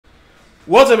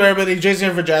What's up, everybody? Jason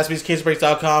here for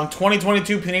JaspysCaseBreaks.com.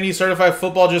 2022 Panini Certified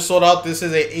Football just sold out. This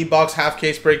is a 8-box half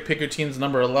case break. Pick your teams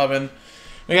number 11.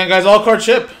 Again, guys, all card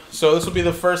chip. So this will be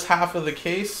the first half of the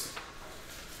case.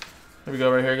 Here we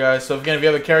go right here, guys. So again, if you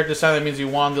have a character sign, that means you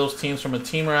won those teams from a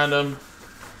team random.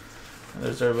 And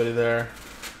there's everybody there.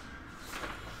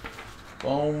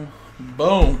 Boom,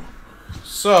 boom.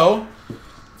 So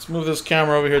let's move this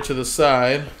camera over here to the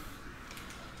side.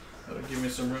 That'll give me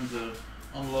some room to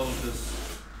unload this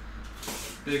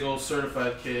big old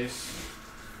certified case.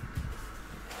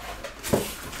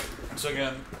 So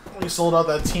again, we sold out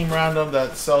that team random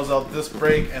that sells out this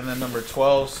break and then number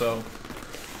 12, so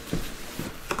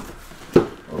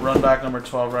we'll run back number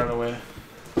 12 right away.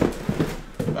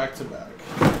 Back to back.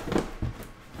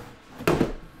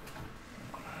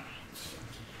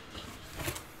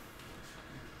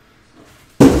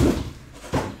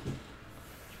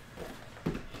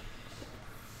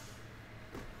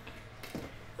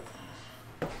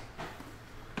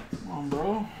 Come on,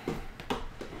 bro.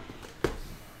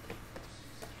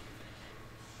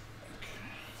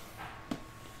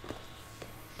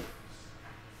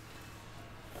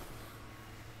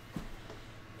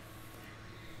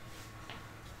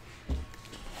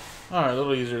 Alright, a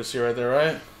little easier to see right there,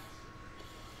 right?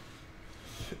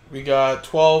 We got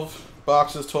 12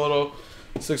 boxes total,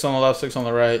 6 on the left, 6 on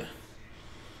the right.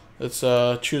 Let's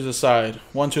choose a side.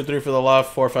 1, 2, 3 for the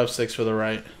left, 4, 5, 6 for the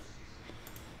right.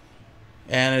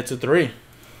 And it's a 3.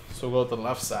 So we'll go with the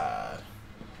left side.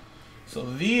 So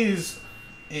these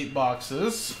 8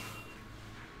 boxes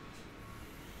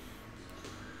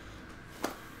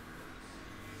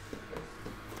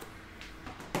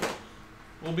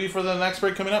will be for the next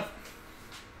break coming up.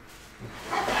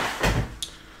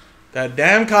 That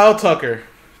damn Kyle Tucker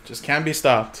just can't be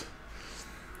stopped.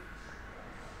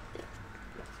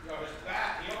 Yo, his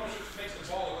bat, he almost just makes the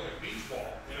ball look like a beach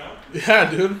ball, you know? Yeah,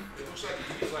 dude. It looks like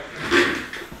he's like...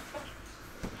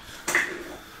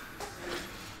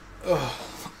 Ugh.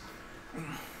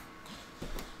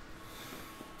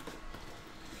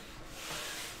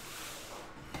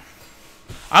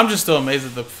 I'm just still amazed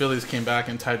that the Phillies came back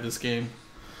and tied this game.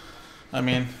 I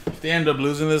mean, if they end up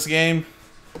losing this game,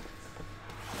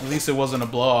 at least it wasn't a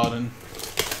blowout, and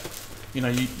you know,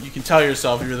 you can tell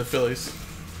yourself you're the Phillies.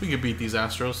 We could beat these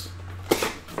Astros.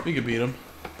 We could beat them.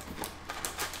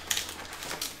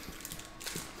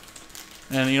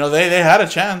 And you know, they had a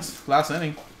chance last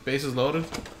inning. Bases loaded.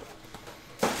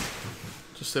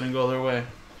 Just didn't go their way.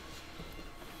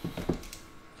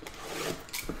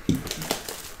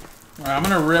 Alright, I'm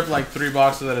gonna rip like 3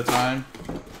 boxes at a time.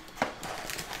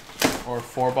 Or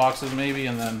 4 boxes maybe,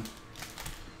 and then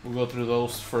we'll go through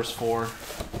those first 4.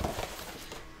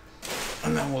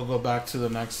 And then we'll go back to the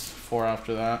next 4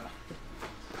 after that.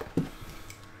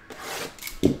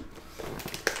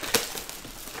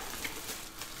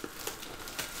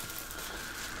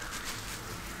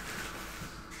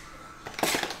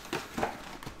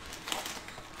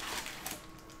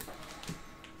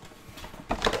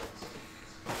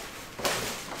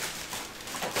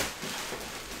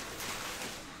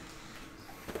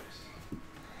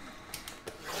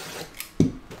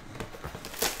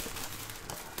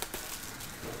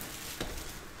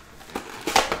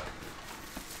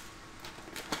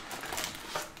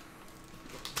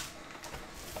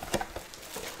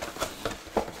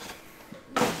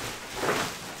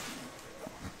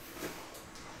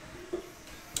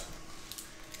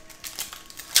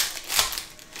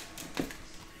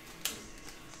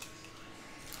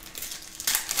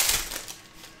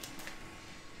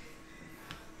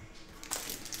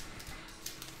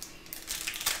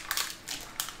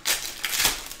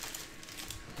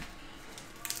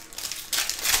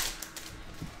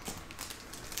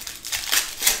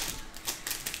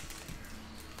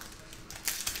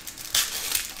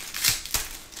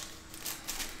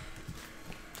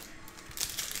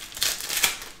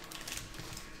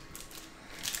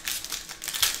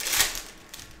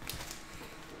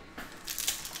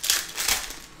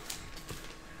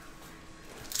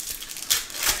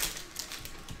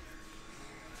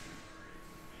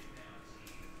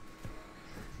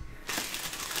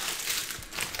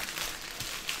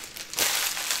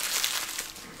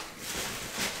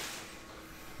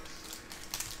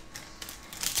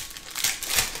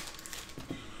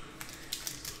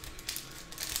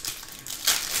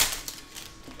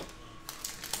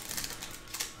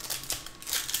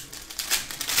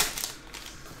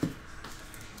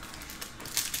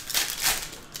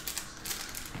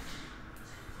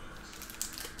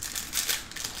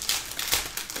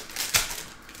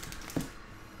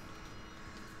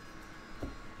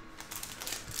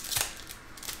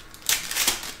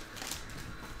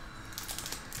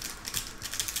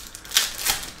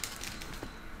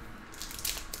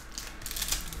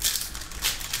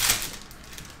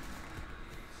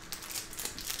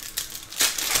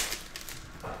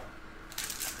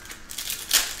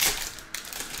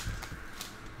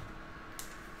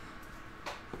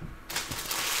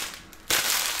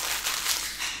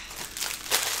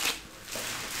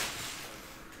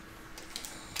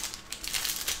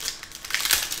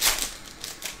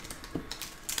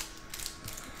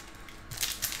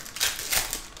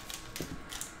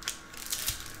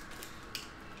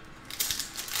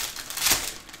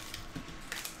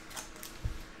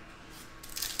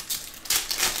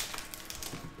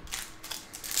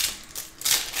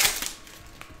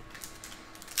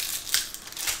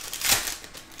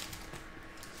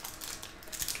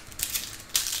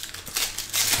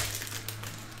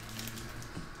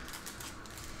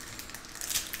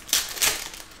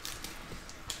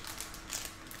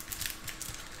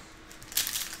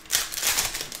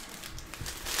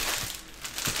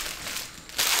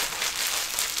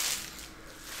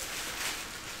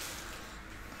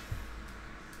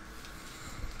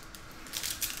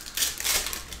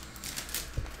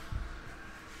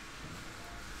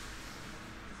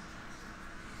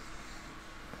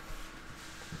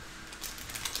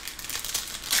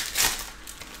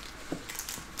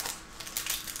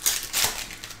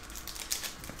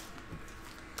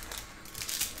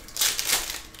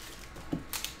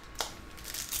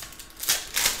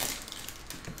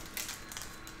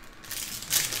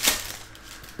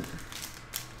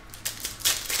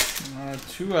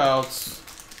 2 outs.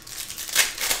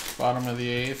 Bottom of the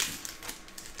 8th.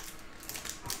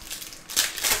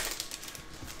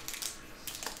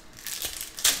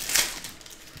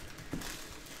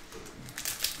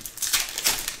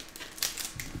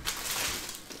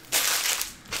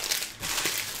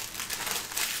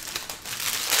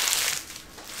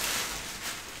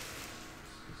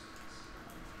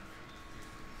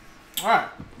 All right,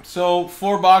 so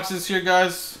 4 boxes here,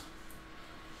 guys.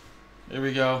 There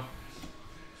we go.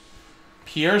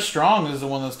 Pierre Strong is the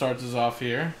one that starts us off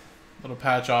here. Little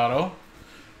patch auto.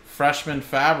 Freshman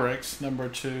Fabrics, number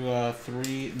to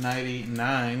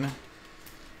 399.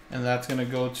 And that's going to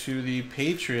go to the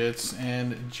Patriots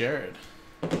and Jared.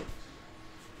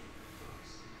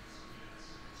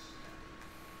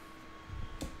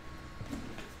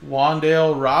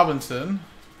 Wandale Robinson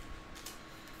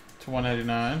to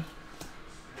 199.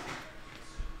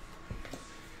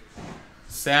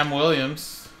 Sam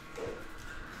Williams.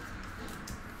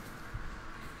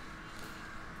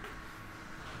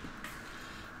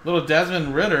 Little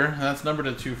Desmond Ritter, that's numbered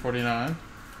to 249.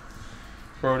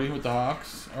 Brody with the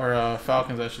Hawks, or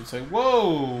Falcons, I should say.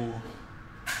 Whoa!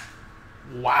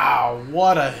 Wow,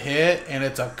 what a hit, and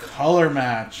it's a color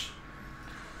match.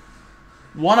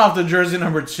 1 off the jersey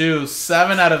number 2,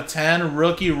 7 out of 10,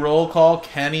 rookie roll call,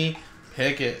 Kenny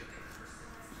Pickett.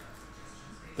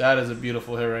 That is a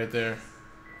beautiful hit right there.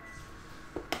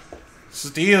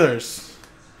 Steelers.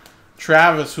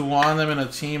 Travis, who won them in a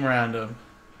team random.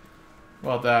 How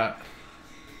about that?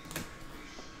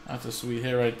 That's a sweet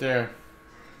hit right there.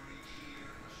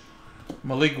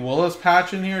 Malik Willis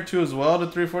patch in here too as well to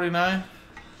 349.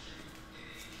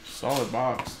 Solid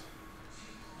box.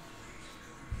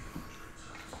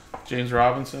 James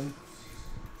Robinson.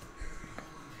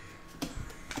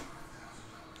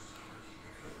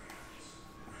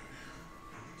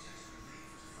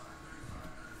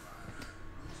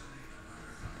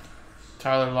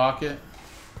 Tyler Lockett.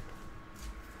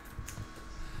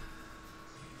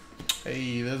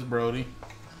 Hey, there's Brody.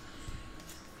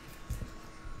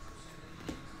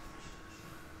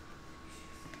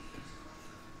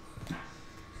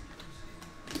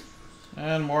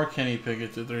 And more Kenny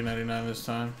Pickett to 399 this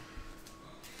time.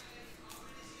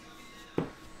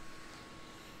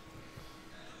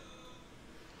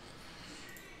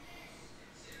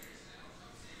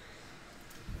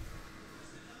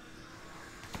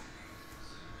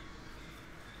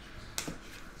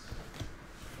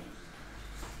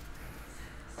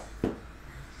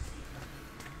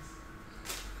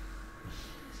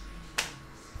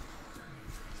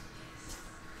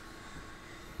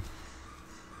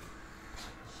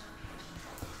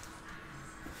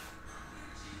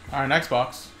 All right, next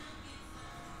box.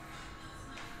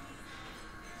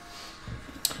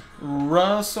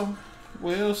 Russell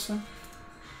Wilson.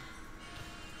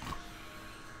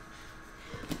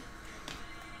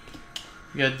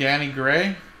 We got Danny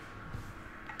Gray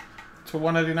to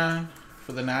 199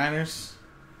 for the Niners.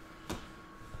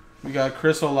 We got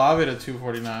Chris Olave to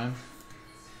 249.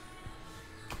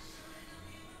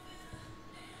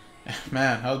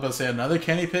 Man, I was about to say another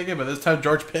Kenny Pickett, but this time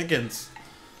George Pickens.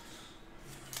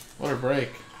 What a break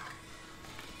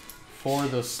for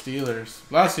the Steelers.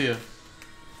 Bless you.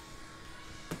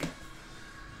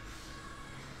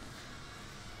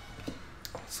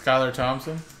 Skylar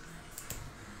Thompson.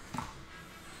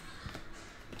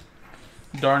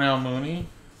 Darnell Mooney.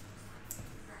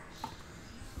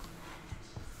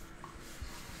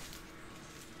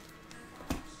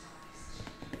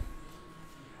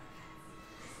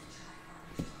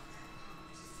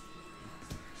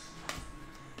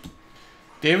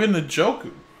 David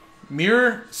Njoku.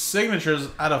 Mirror signatures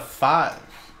out of 5.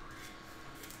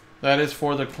 That is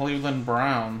for the Cleveland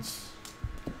Browns.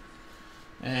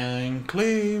 And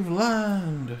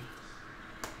Cleveland.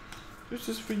 This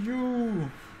is for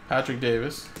you. Patrick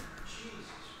Davis.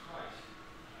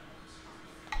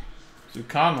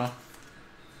 Zukanma.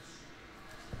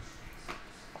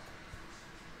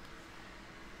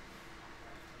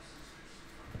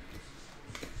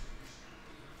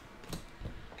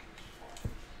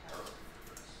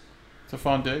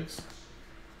 Stephon Diggs.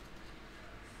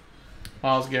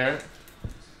 Myles Garrett.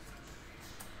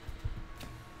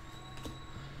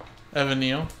 Evan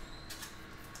Neal.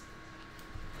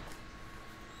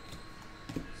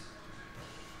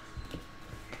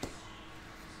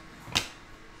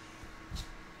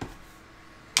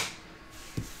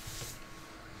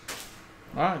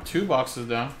 Alright, 2 boxes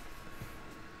down.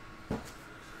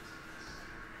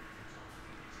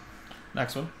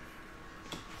 Next one.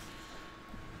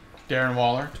 Darren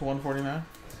Waller to 149.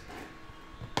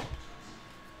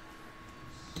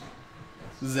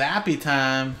 Zappy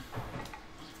time.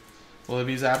 Will it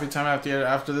be his happy time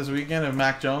after this weekend if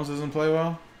Mac Jones doesn't play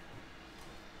well?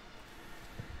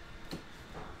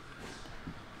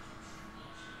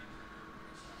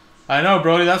 I know,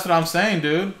 Brody. That's what I'm saying,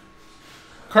 dude.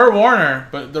 Kurt Warner,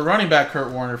 but the running back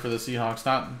Kurt Warner for the Seahawks,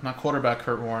 not quarterback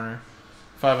Kurt Warner.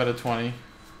 5 out of 20.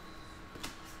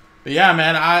 But yeah,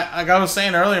 man, like I was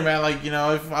saying earlier, man, like, you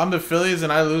know, if I'm the Phillies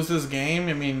and I lose this game,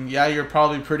 I mean, yeah, you're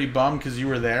probably pretty bummed because you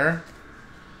were there.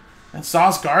 And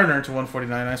Sauce Gardner to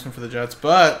 149, nice one for the Jets.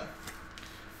 But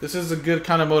this is a good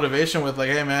kind of motivation with, like,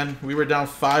 hey, man, we were down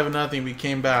 5-0, we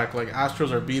came back. Like,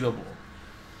 Astros are beatable.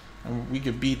 And we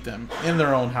could beat them in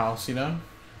their own house, you know?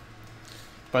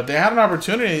 But they had an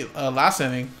opportunity last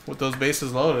inning with those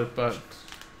bases loaded, but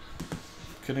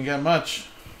couldn't get much.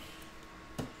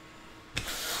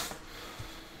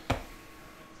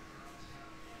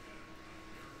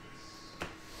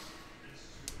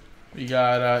 We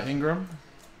got Ingram.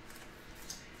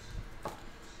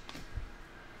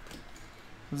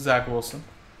 Zach Wilson.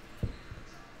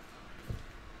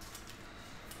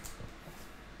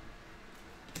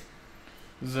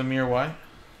 Zamir White.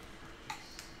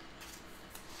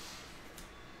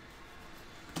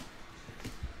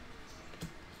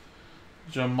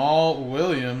 Jamal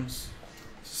Williams,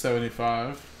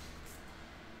 75.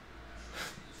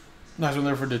 Nice one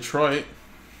there for Detroit.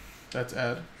 That's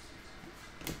Ed.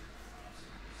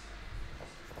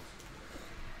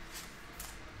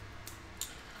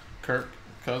 Kirk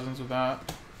Cousins with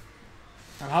that.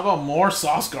 And how about more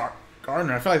Sauce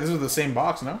Gardner? I feel like this is the same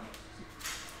box, no?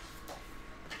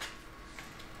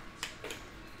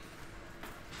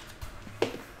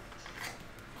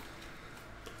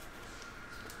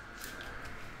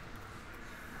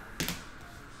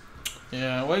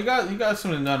 Yeah, well, you got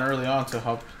something done early on to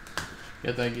help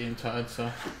get that game tied,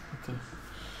 so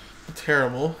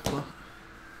terrible. I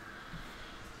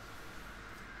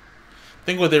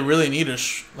think what they really need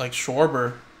is like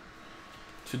Schwarber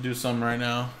to do something right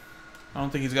now. I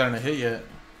don't think he's gotten a hit yet.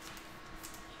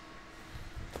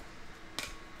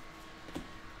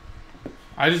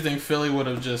 I just think Philly would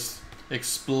have just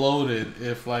exploded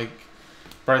if like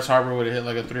Bryce Harper would have hit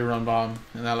like a 3-run bomb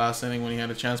in that last inning when he had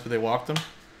a chance, but they walked him.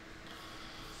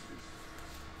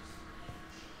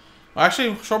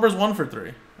 Actually, Schwarber's 1 for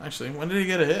 3. Actually, when did he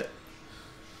get a hit?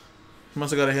 He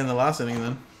must have got a hit in the last inning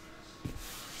then.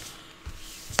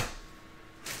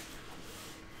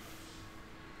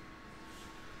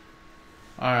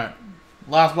 Alright.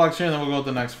 Last box here, and then we'll go with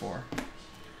the next 4.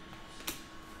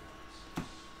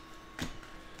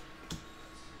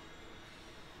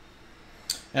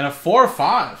 And a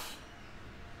 4-5.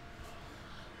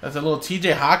 That's a little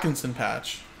TJ Hawkinson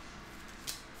patch.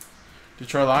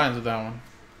 Detroit Lions with that one.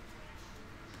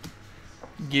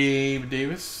 Gabe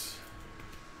Davis.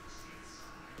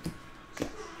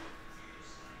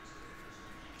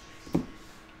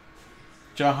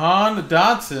 Jahan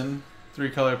Dotson,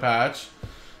 3-color patch.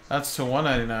 That's to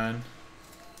 199.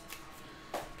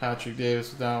 Patrick Davis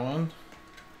with that one.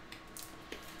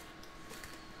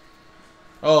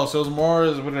 Oh, so it was more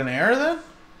with an error then?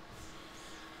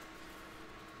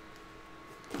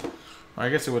 I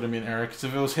guess it would have been an error, because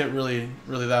if it was hit really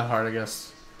that hard, I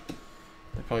guess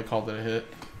they probably called it a hit.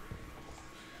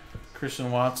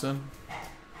 Christian Watson.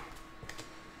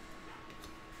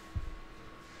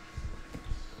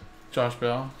 Josh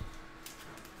Bell.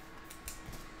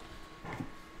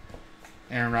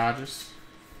 Aaron Rodgers.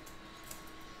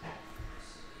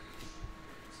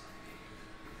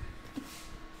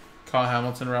 Kyle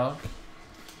Hamilton relic.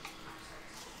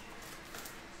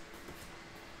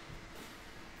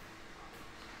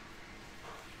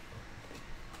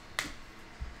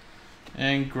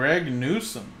 And Greg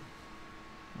Newsome.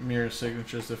 Mirror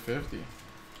signatures to 50.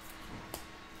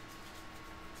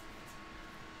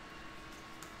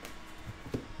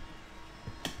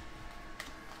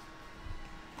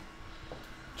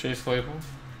 Chase Claypool.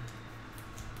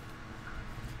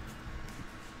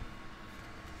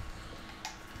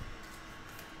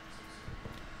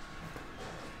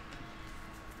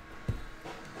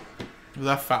 Was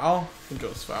that foul? I think it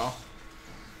was foul.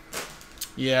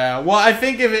 Yeah, well, I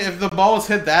think if the ball was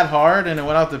hit that hard and it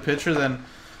went out the pitcher, then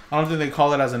I don't think they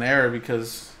call it as an error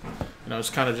because, you know, it's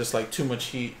kind of just like too much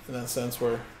heat in that sense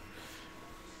where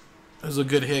it was a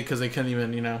good hit because they couldn't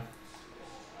even, you know,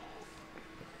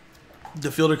 the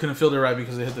fielder couldn't field it right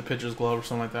because they hit the pitcher's glove or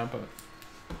something like that. But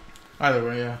either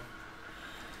way, yeah.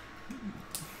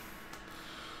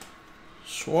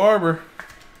 Schwarber.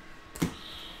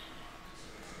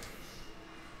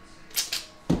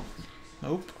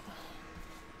 Nope.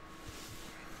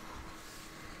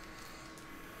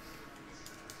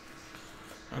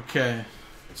 Okay.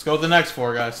 Let's go with the next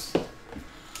 4, guys.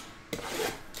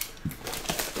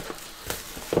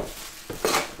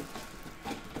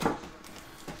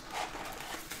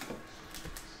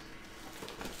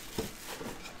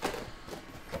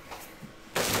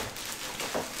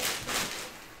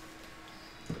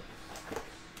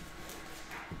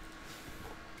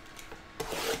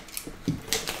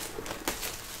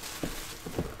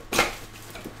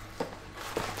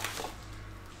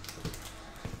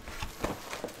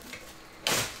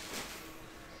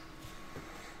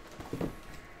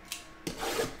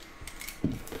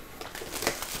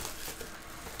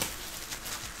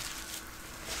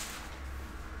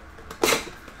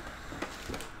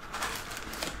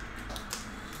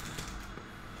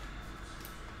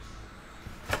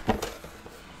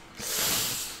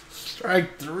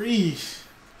 Strike 3.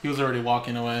 He was already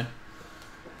walking away.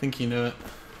 I think he knew it.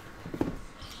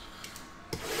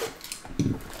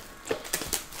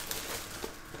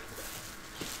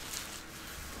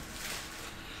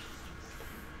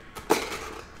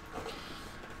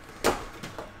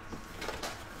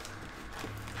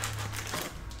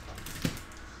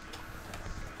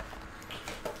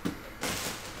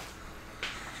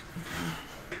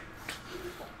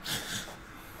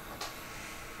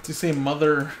 Did you say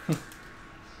mother?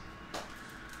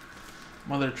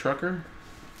 Mother trucker?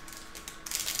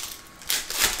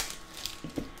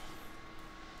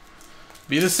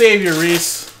 Be the savior,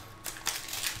 Reese.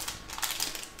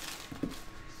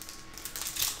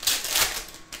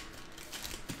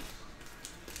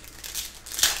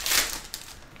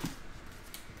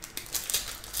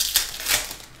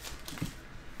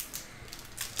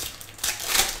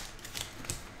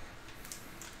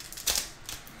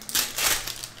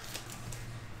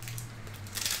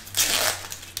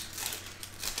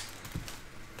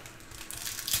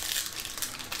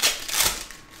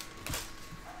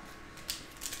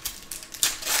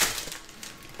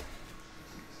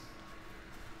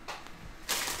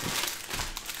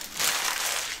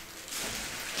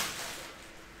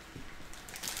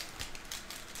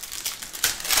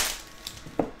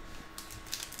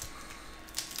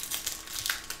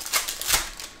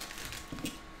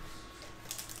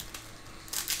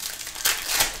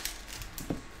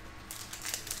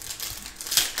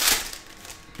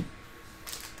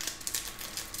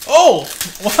 Oh!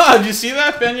 Wow, did you see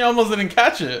that? Ben, you almost didn't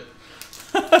catch it.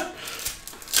 That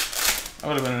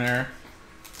would have been an error.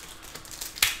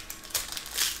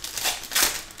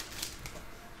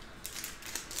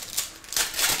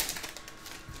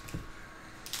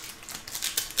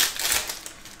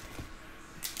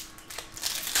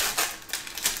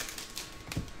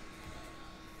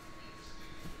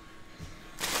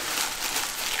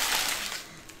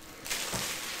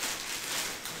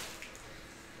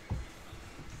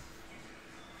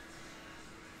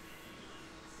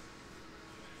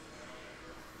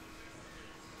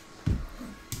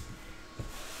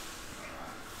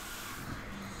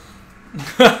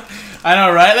 I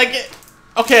know, right? Like,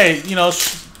 okay, you know,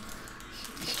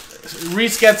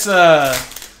 Reese gets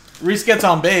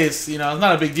on base. You know, it's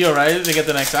not a big deal, right? They get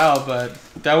the next out, but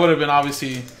that would have been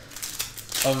obviously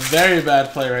a very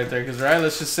bad play right there. Because, right,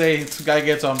 let's just say this guy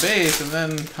gets on base, and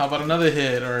then how about another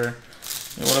hit, or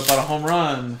you know, what about a home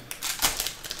run?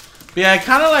 But yeah, it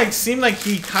kind of like seemed like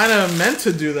he kind of meant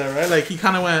to do that, right? Like he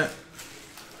kind of went,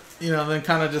 you know, then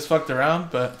kind of just fucked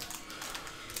around, but.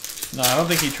 No, I don't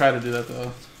think he tried to do that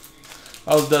though.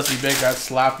 That was Dusty Baker. I'd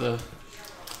slap the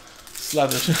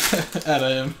shit out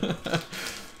of him.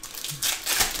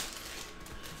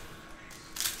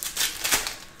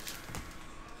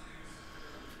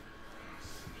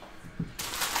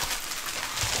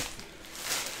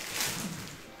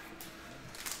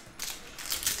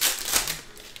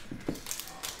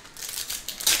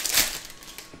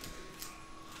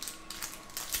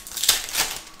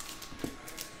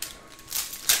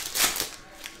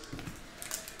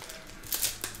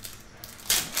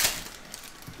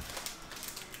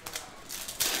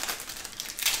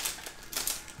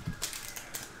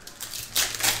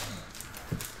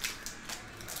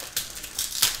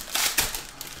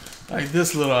 Like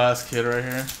this little ass kid right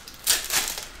here.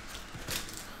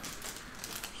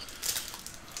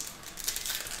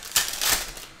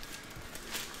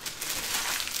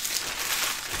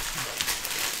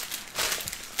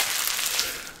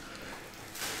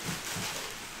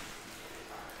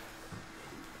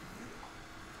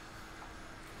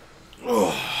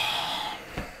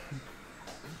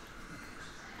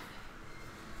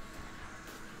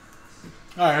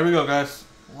 Alright, here we go, guys.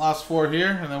 Last 4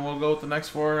 here, and then we'll go with the next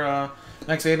 4,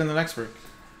 next 8 in the next break.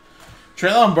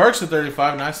 Traylon Burks at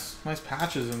 35. Nice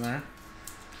patches in there.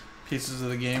 Pieces of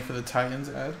the game for the Titans,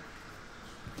 Ed.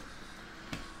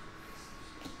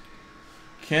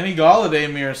 Kenny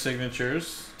Golladay mirror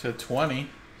signatures to 20.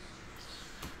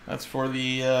 That's for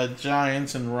the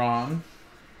Giants and Ron.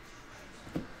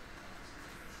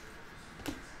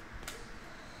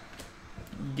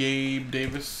 Gabe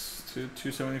Davis to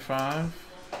 275.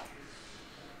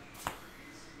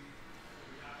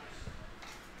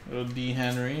 Little D.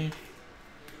 Henry.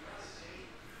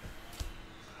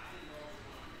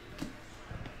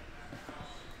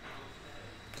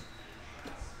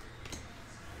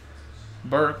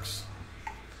 Burks.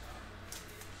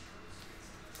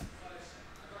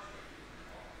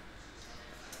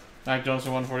 Mac Jones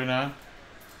to 149.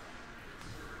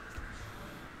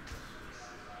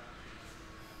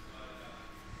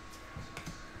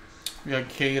 We got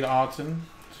Cade Otton.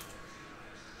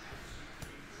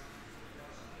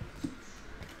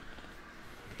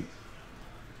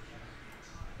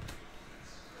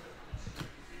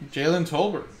 Jalen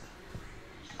Tolbert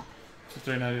to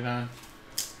 399.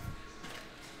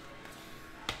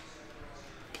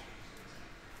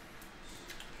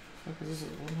 What is this?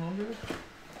 100?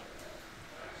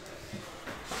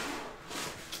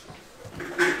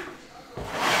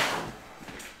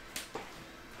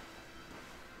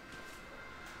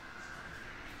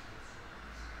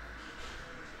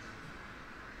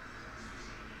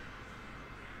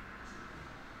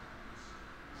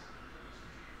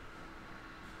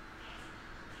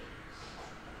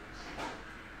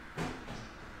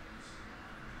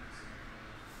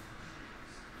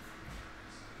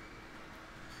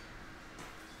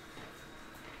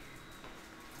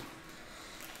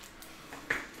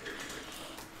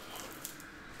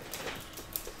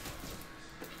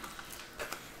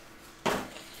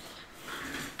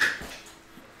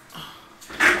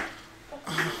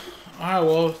 Alright,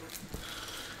 well,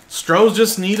 Stros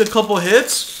just need a couple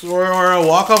hits or a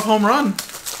walk-off home run.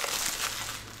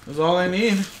 That's all they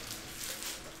need.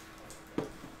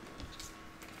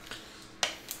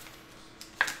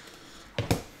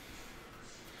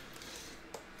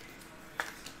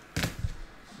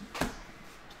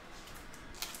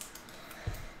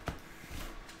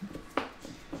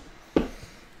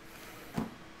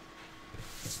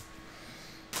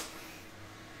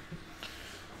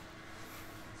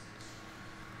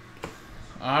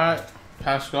 Alright,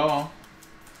 Pascal.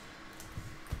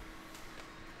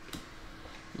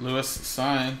 Lewis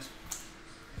signed.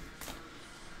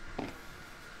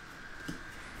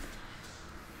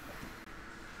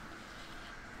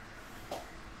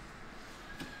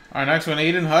 Alright, next one,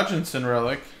 Aiden Hutchinson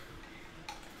relic.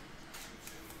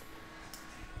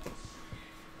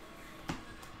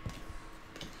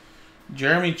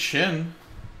 Jeremy Chin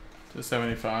to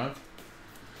 75.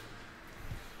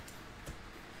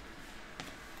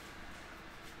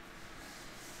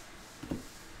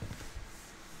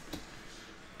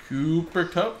 Cooper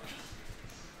Kupp.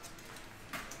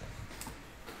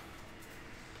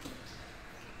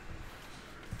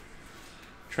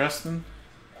 Treston.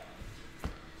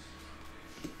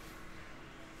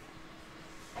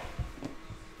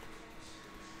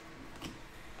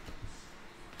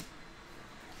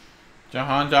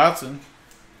 Jahan Dotson.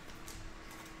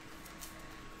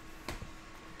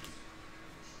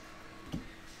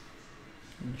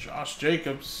 Josh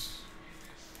Jacobs.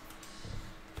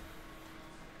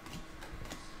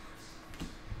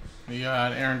 We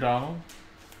got Aaron Donald.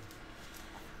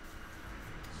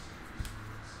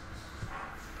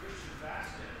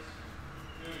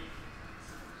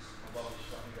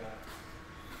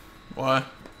 What?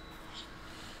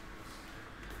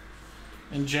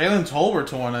 And Jalen Tolbert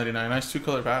to 199. Nice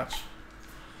two-color patch.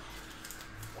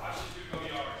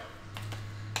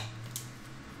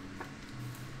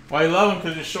 Why you love him?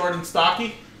 Because you're short and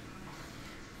stocky?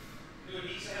 Dude,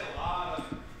 he's had a lot of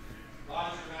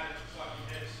dramatic fucking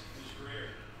hits in his career.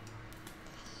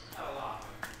 Not a lot.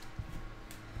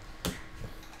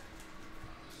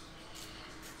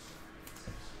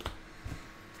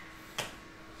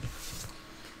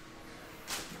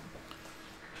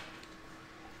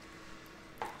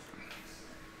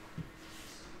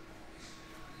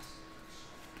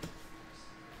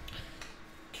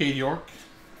 Cade York.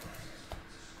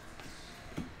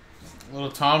 Little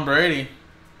Tom Brady.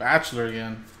 Bachelor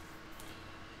again.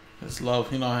 His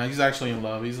love. You know, he's actually in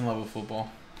love. He's in love with football.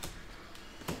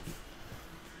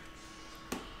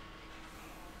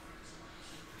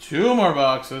 Two more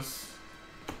boxes.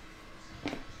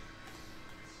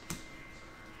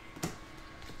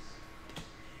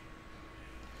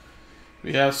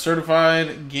 We have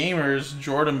Certified Gamers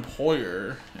Jordan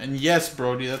Poyer. And yes,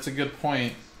 Brody, that's a good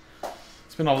point.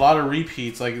 It's been a lot of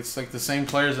repeats. Like, it's like the same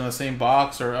players in the same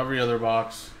box or every other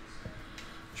box.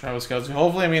 Travis Kelce.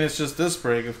 Hopefully, I mean, it's just this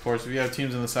break, of course, if you have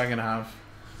teams in the second half.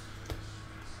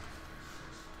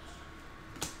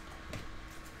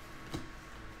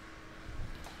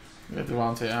 We got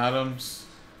Devontae Adams.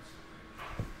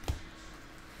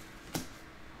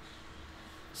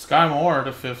 Sky Moore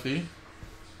to 50.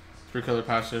 Three-color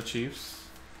patch to the Chiefs.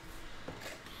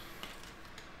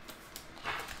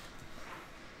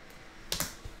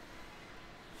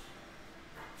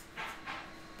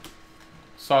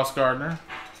 Sauce Gardner.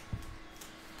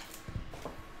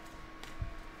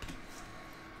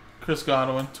 Chris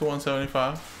Godwin to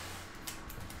 175.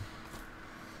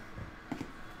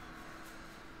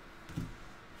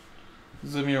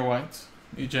 Zamir White,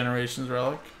 New Generations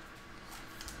relic.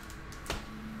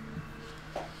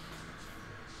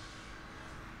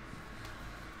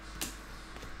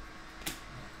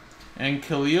 And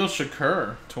Khalil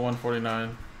Shakur to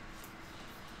 149.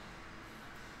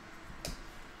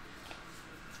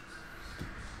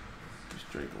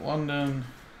 Drake London.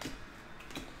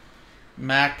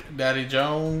 Mac Daddy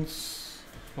Jones.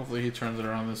 Hopefully he turns it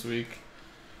around this week.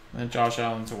 And then Josh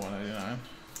Allen to 189.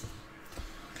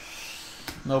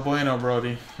 No bueno,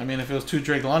 Brody. I mean, if it was 2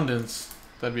 Drake Londons,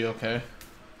 that'd be okay.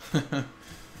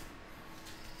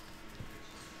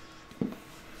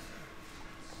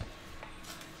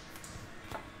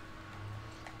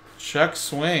 Check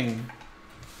swing.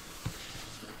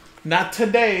 Not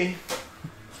today.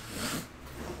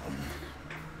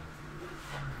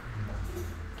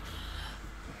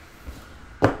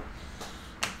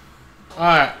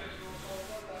 Alright.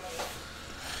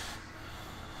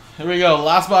 Here we go.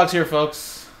 Last box here,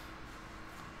 folks.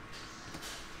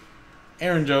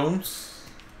 Aaron Jones.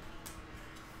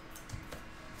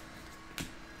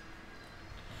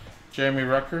 Jeremy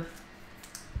Rucker.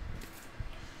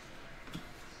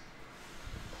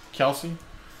 Kelsey.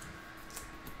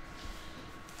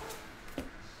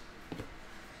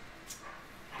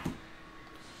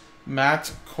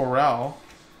 Matt Corral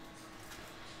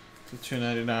to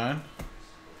 299.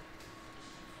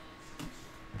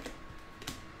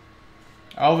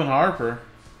 Alvin Harper.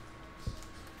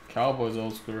 Cowboys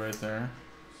old school right there.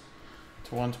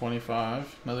 To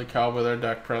 125. Another Cowboy there.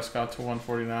 Dak Prescott to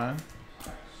 149.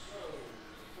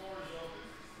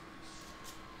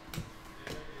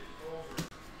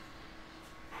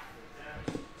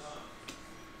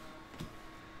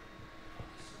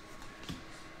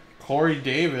 Corey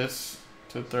Davis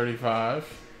to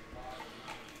 35.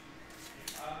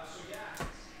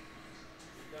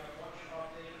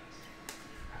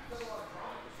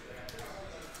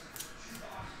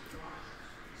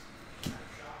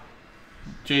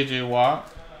 J.J.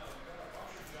 Watt.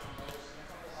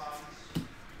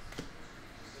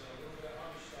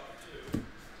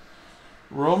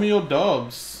 Romeo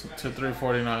Doubs to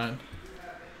 349.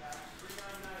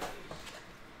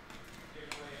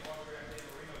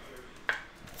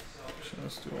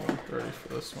 Let's do 130 for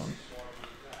this one.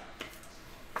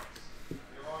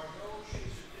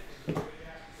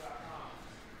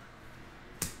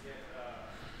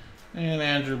 And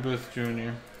Andrew Booth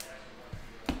Jr.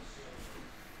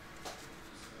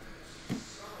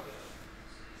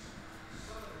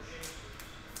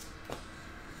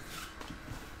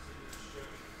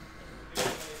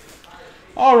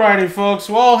 Alrighty, folks.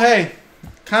 Well, hey,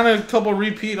 kind of a couple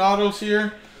repeat autos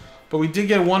here. But we did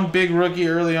get one big rookie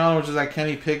early on, which is that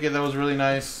Kenny Pickett. That was really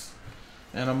nice.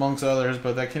 And amongst others.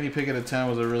 But that Kenny Pickett at 10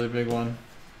 was a really big one.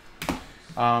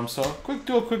 So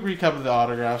do a quick recap of the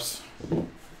autographs. So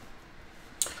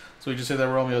we just said that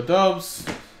Romeo Doubs,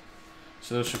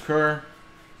 Shadil Shakur,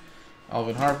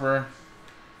 Alvin Harper,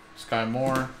 Sky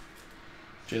Moore,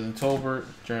 Jalen Tolbert,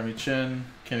 Jeremy Chin,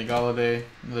 Kenny Galladay,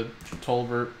 the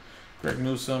Tolbert, Greg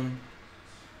Newsome,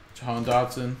 Jahan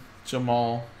Dotson,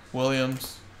 Jamal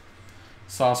Williams,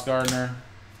 Sauce Gardner,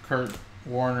 Kurt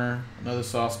Warner, another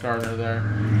Sauce Gardner there,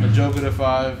 Njoku to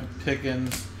 5,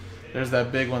 Pickens, there's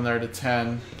that big one there to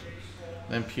 10,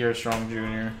 then Pierre Strong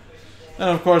Jr. And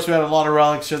of course we had a lot of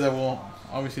relics here that will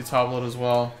obviously top load as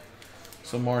well.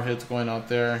 Some more hits going out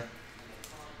there.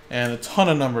 And a ton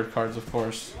of numbered cards, of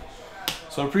course.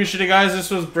 So appreciate it, guys. This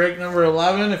was break number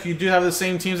 11. If you do have the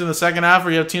same teams in the second half,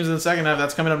 or you have teams in the second half,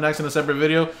 that's coming up next in a separate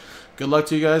video. Good luck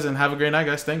to you guys, and have a great night,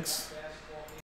 guys. Thanks.